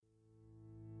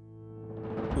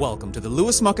Welcome to the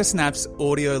Lewis Mocker Snaps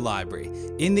audio library.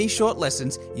 In these short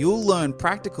lessons, you'll learn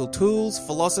practical tools,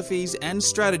 philosophies, and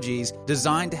strategies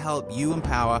designed to help you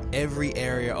empower every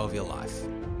area of your life.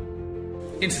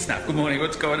 InstaSnap, good morning,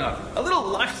 what's going on? A little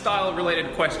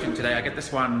lifestyle-related question today. I get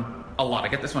this one a lot. I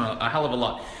get this one a hell of a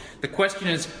lot. The question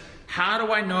is, how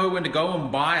do I know when to go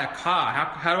and buy a car?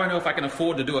 How do I know if I can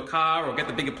afford to do a car or get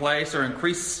the bigger place or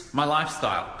increase my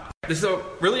lifestyle? This is a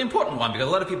really important one because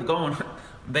a lot of people go and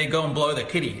blow their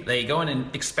kitty. They go in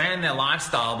and expand their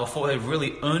lifestyle before they've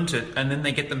really earned it, and then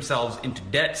they get themselves into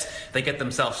debts. They get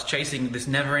themselves chasing this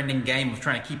never-ending game of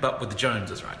trying to keep up with the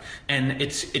Joneses, right? And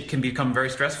it can become very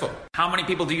stressful. How many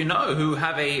people do you know who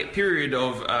have a period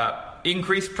of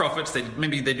increased profits?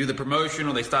 Maybe they do the promotion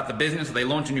or they start the business or they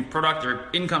launch a new product, their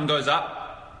income goes up,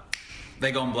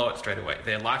 they go and blow it straight away.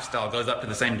 Their lifestyle goes up to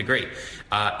the same degree.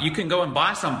 You can go and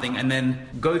buy something and then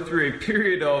go through a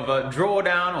period of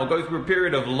drawdown or go through a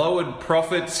period of lowered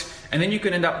profits, and then you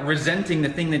can end up resenting the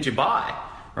thing that you buy.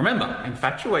 Remember,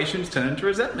 infatuations turn into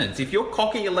resentments. If you're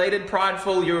cocky, elated,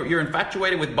 prideful, you're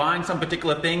infatuated with buying some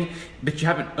particular thing, but you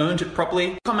haven't earned it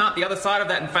properly, come out the other side of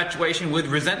that infatuation with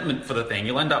resentment for the thing.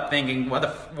 You'll end up thinking,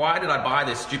 why did I buy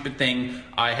this stupid thing?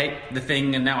 I hate the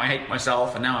thing, and now I hate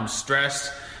myself, and now I'm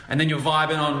stressed. And then you're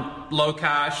vibing on low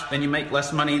cash, then you make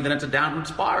less money, then it's a downward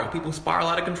spiral. People spiral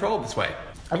out of control this way.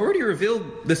 I've already revealed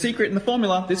the secret in the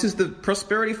formula. This is the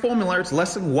prosperity formula. It's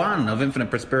lesson 1 of Infinite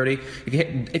Prosperity.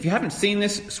 If you haven't seen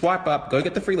this, swipe up, go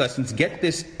get the free lessons, get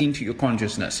this into your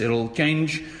consciousness. It'll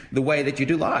change the way that you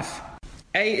do life.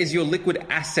 A is your liquid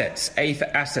assets. A for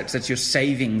assets, that's your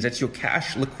savings, that's your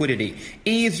cash liquidity.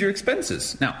 E is your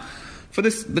expenses. Now, for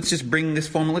this, let's just bring this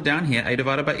formula down here, A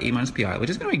divided by E minus PI. We're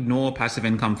just going to ignore passive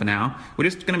income for now. We're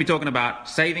just going to be talking about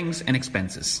savings and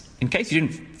expenses. In case you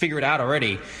didn't figure it out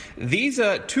already, these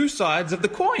are two sides of the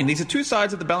coin. These are two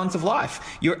sides of the balance of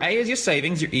life. Your A is your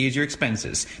savings, your E is your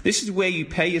expenses. This is where you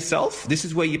pay yourself. This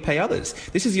is where you pay others.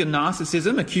 This is your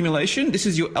narcissism, accumulation. This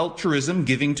is your altruism,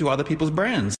 giving to other people's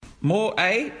brands. More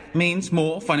A means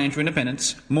more financial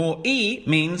independence. More E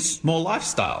means more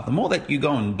lifestyle. The more that you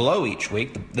go and blow each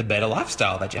week, the better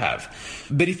lifestyle that you have.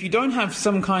 But if you don't have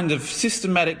some kind of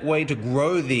systematic way to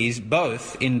grow these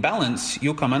both in balance,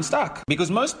 you'll come unstuck. Because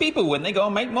most people, when they go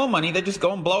and make more money, they just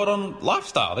go and blow it on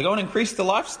lifestyle. They go and increase the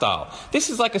lifestyle.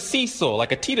 This is like a seesaw,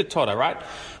 like a teeter-totter, right?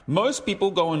 Most people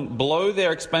go and blow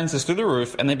their expenses through the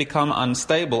roof and they become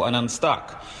unstable and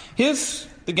unstuck. Here's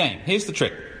the game. Here's the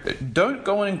trick. Don't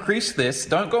go and increase this.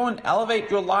 Don't go and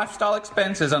elevate your lifestyle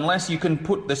expenses unless you can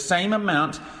put the same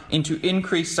amount into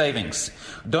increased savings.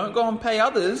 Don't go and pay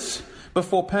others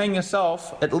before paying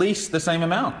yourself at least the same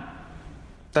amount.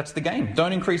 That's the game.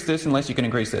 Don't increase this unless you can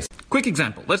increase this. Quick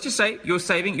example. Let's just say you're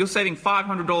saving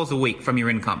 $500 a week from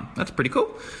your income. That's pretty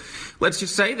cool. Let's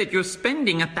just say that you're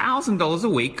spending $1,000 a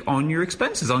week on your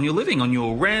expenses, on your living, on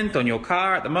your rent, on your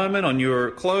car at the moment, on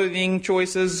your clothing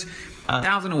choices.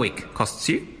 $1,000 a week costs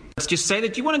you. Let's just say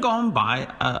that you want to go and buy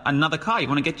another car. You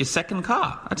want to get your second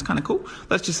car. That's kind of cool.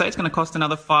 Let's just say it's going to cost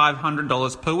another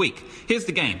 $500 per week. Here's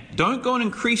the game. Don't go and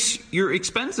increase your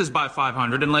expenses by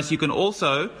 $500 unless you can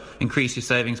also increase your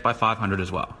savings by $500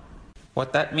 as well.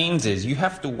 What that means is you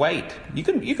have to wait. You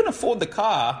can afford the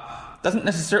car. Doesn't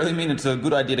necessarily mean it's a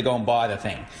good idea to go and buy the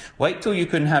thing. Wait till you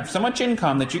can have so much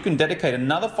income that you can dedicate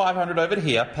another $500 over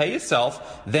here, pay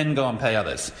yourself, then go and pay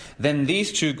others. Then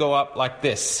these two go up like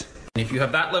this. And if you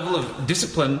have that level of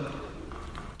discipline,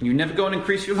 and you never go and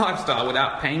increase your lifestyle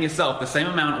without paying yourself the same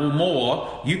amount or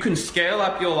more, you can scale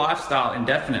up your lifestyle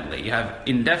indefinitely. You have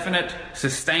indefinite,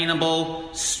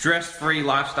 sustainable, stress-free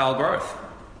lifestyle growth.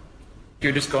 If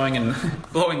you're just going and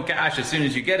blowing cash as soon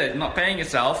as you get it, not paying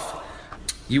yourself,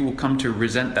 you will come to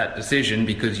resent that decision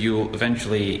because you'll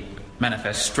eventually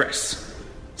manifest stress.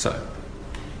 So,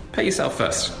 pay yourself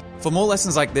first. For more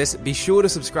lessons like this, be sure to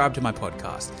subscribe to my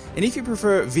podcast. And if you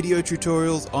prefer video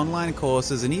tutorials, online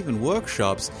courses, and even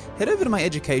workshops, head over to my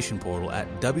education portal at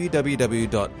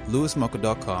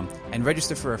www.lewismocker.com and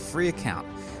register for a free account.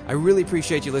 I really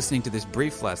appreciate you listening to this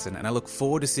brief lesson, and I look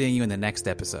forward to seeing you in the next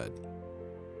episode.